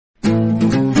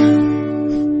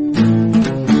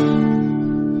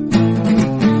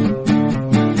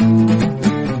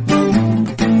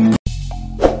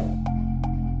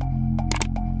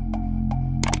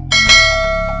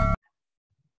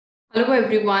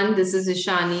everyone, this is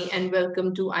Eeshani and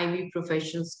welcome to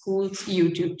IvyProSchool's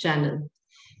YouTube channel.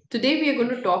 Today we are going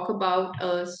to talk about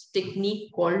a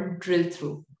technique called drill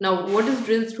through. Now, what is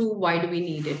drill through? Why do we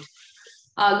need it?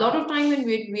 A lot of time when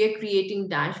we are creating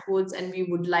dashboards and we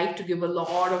would like to give a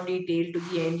lot of detail to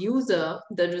the end user,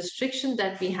 the restriction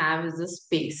that we have is the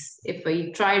space. If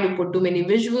I try to put too many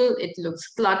visual, it looks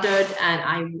cluttered and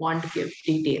I want to give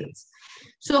details.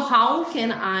 So how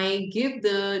can I give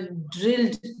the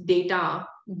drilled data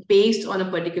based on a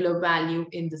particular value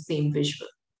in the same visual?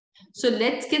 So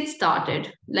let's get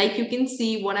started. Like you can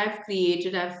see what I've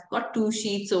created, I've got two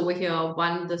sheets over here.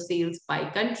 One, the sales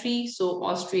by country. So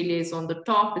Australia is on the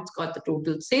top, it's got the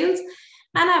total sales.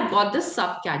 And I've got the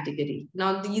subcategory.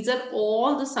 Now these are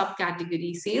all the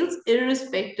subcategory sales,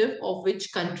 irrespective of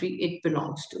which country it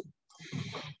belongs to.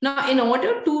 Now, in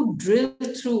order to drill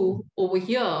through over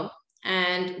here,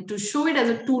 and to show it as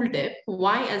a tooltip.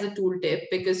 Why as a tooltip?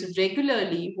 Because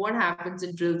regularly what happens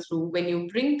in drill through, when you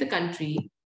bring the country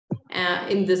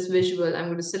in this visual, I'm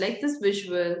going to select this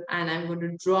visual and I'm going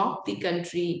to drop the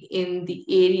country in the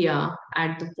area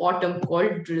at the bottom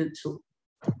called drill through.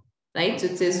 Right? So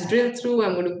it says drill through,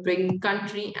 I'm going to bring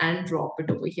country and drop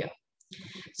it over here.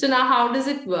 So now how does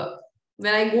it work?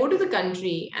 When I go to the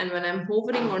country and when I'm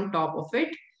hovering on top of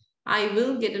it, I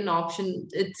will get an option.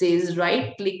 It says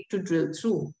right click to drill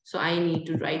through. So I need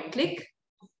to right click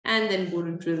and then go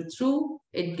to drill through.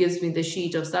 It gives me the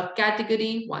sheet of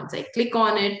subcategory. Once I click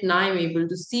on it, now I'm able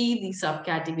to see the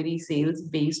subcategory sales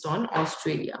based on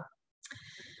Australia.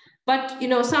 But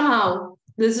somehow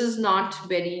this is not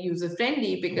very user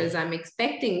friendly because I'm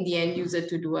expecting the end user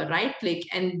to do a right click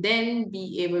and then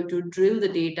be able to drill the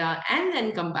data and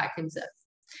then come back himself.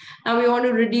 Now we want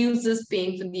to reduce this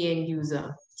pain for the end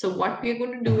user. So what we're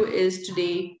going to do is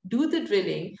today do the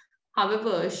drilling,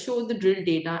 however, show the drill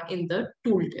data in the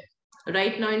tooltip.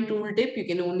 Right now in tooltip, you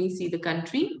can only see the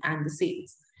country and the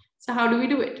sales. So how do we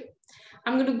do it?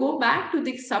 I'm going to go back to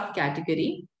the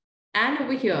subcategory and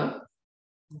over here,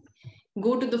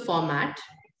 go to the format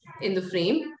in the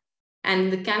frame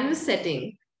and the canvas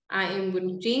setting. I am going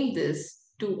to change this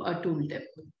to a tooltip.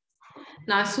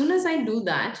 Now, as soon as I do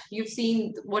that, you've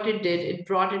seen what it did. It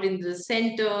brought it into the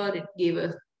center. It gave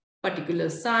a particular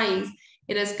size.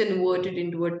 It has converted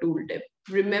into a tooltip.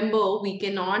 Remember, we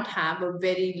cannot have a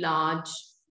very large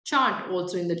chart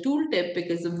also in the tooltip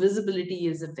because the visibility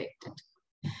is affected.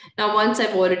 Now, once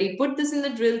I've already put this in the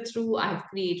drill through, I've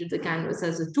created the canvas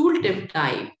as a tooltip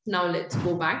type. Now let's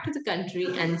go back to the country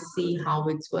and see how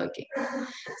it's working.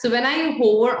 So when I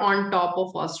hover on top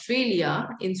of Australia,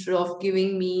 instead of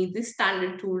giving me the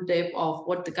standard tooltip of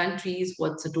what the country is,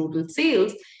 what's the total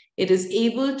sales, it is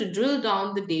able to drill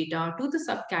down the data to the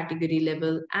subcategory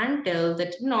level and tell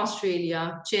that in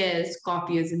Australia, chairs,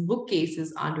 copiers, and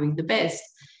bookcases are doing the best.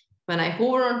 When I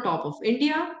hover on top of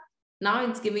India, now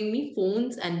it's giving me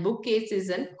phones and bookcases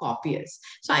and copiers.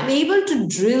 So I'm able to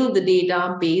drill the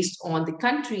data based on the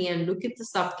country and look at the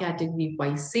subcategory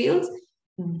by sales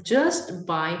just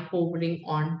by hovering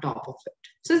on top of it.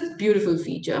 So it's a beautiful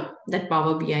feature that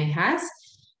Power BI has.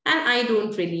 And I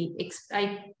don't really,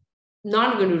 I'm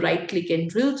not going to right click and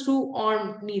drill through,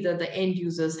 or neither the end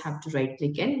users have to right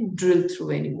click and drill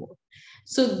through anymore.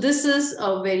 So this is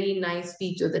a very nice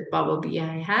feature that Power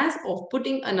BI has of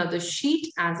putting another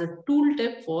sheet as a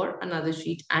tooltip for another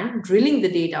sheet and drilling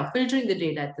the data, filtering the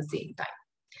data at the same time.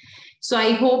 So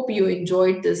I hope you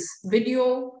enjoyed this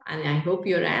video and I hope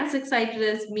you're as excited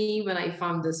as me when I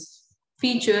found this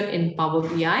feature in Power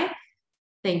BI.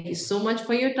 Thank you so much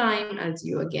for your time. I'll see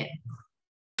you again.